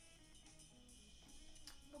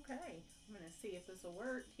Okay, I'm going to see if this will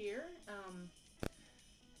work here.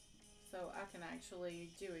 So I can actually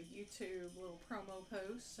do a YouTube little promo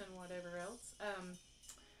post and whatever else.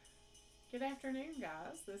 Good afternoon,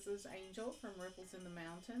 guys. This is Angel from Ripples in the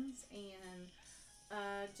Mountains, and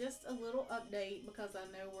just a little update because I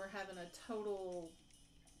know we're having a total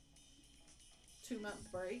 2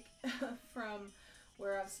 month break from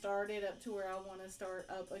where I've started up to where I want to start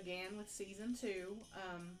up again with season two.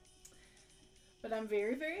 But I'm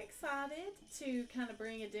very, very excited to kind of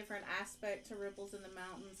bring a different aspect to Ripples in the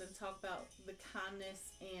Mountains and talk about the kindness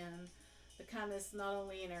not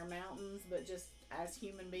only in our mountains, but just as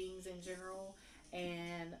human beings in general,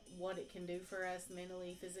 and what it can do for us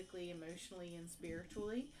mentally, physically, emotionally, and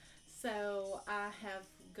spiritually. So I have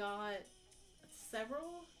got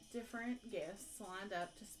several different guests lined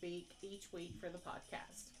up to speak each week for the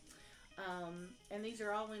podcast. And these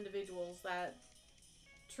are all individuals that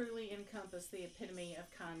truly encompass the epitome of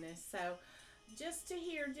kindness. So, just to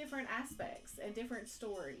hear different aspects and different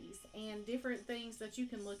stories and different things that you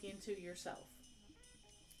can look into yourself.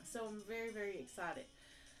 So, I'm very, very excited.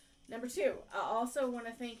 Number two, I also want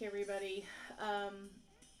to thank everybody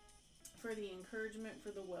for the encouragement,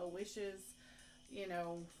 for the well wishes,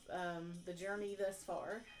 the journey thus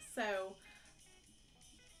far. So,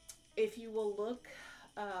 if you will look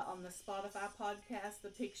on the Spotify podcast, the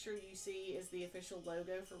picture you see is the official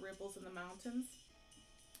logo for Ripples in the Mountains.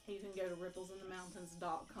 You can go to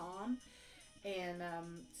ripplesinthemountains.com and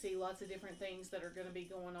see lots of different things that are going to be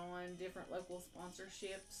going on, different local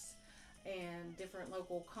sponsorships and different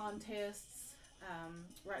local contests.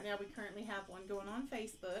 Right now, we currently have one going on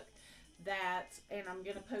Facebook and I'm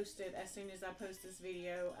going to post it as soon as I post this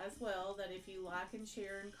video as well, that if you like and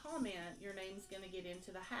share and comment, your name's going to get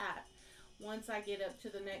into the hat. Once I get up to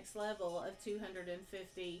the next level of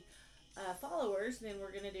 250 followers, then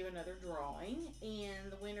we're going to do another drawing, and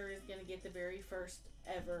the winner is going to get the very first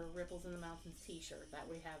ever Ripples in the Mountains t-shirt that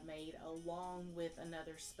we have made, along with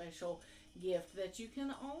another special gift that you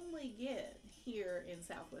can only get here in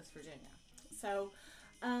Southwest Virginia. So,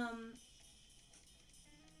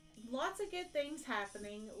 lots of good things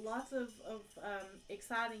happening, lots of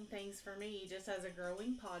exciting things for me just as a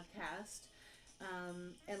growing podcast.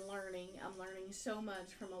 And learning. I'm learning so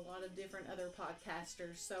much from a lot of different other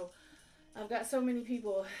podcasters. So I've got so many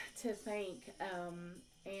people to thank.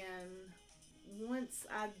 And once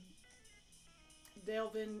I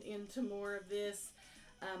delve into more of this,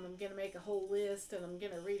 I'm going to make a whole list and I'm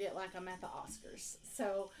going to read it like I'm at the Oscars.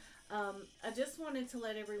 So I just wanted to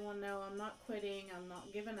let everyone know I'm not quitting. I'm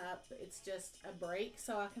not giving up. It's just a break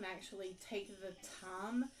so I can actually take the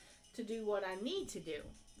time to do what I need to do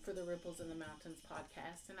for the Ripples in the Mountains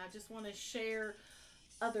podcast. And I just want to share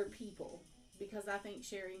other people, because I think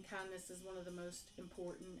sharing kindness is one of the most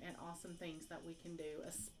important and awesome things that we can do,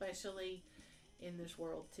 especially in this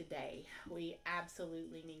world today. We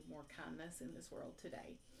absolutely need more kindness in this world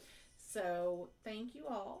today. So thank you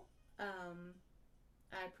all.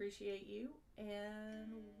 I appreciate you,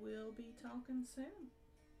 and we'll be talking soon.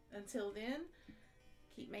 Until then,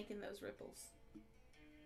 keep making those ripples.